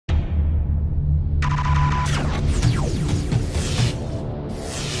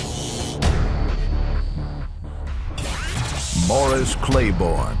Morris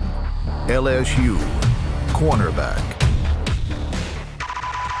Claiborne, LSU, cornerback.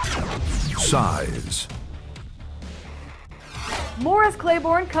 Size. Morris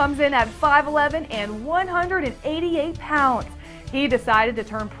Claiborne comes in at 5'11" and 188 pounds. He decided to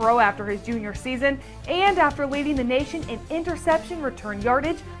turn pro after his junior season and after leading the nation in interception return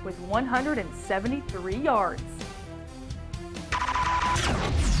yardage with 173 yards.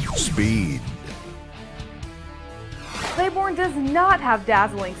 Speed. Claiborne does not have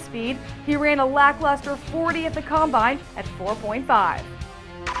dazzling speed. He ran a lackluster 40 at the combine at 4.5.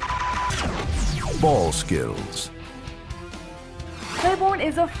 Ball skills. Claiborne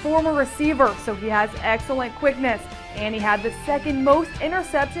is a former receiver, so he has excellent quickness, and he had the second most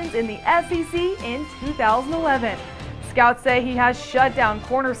interceptions in the SEC in 2011. Scouts say he has shutdown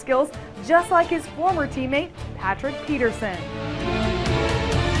corner skills, just like his former teammate, Patrick Peterson.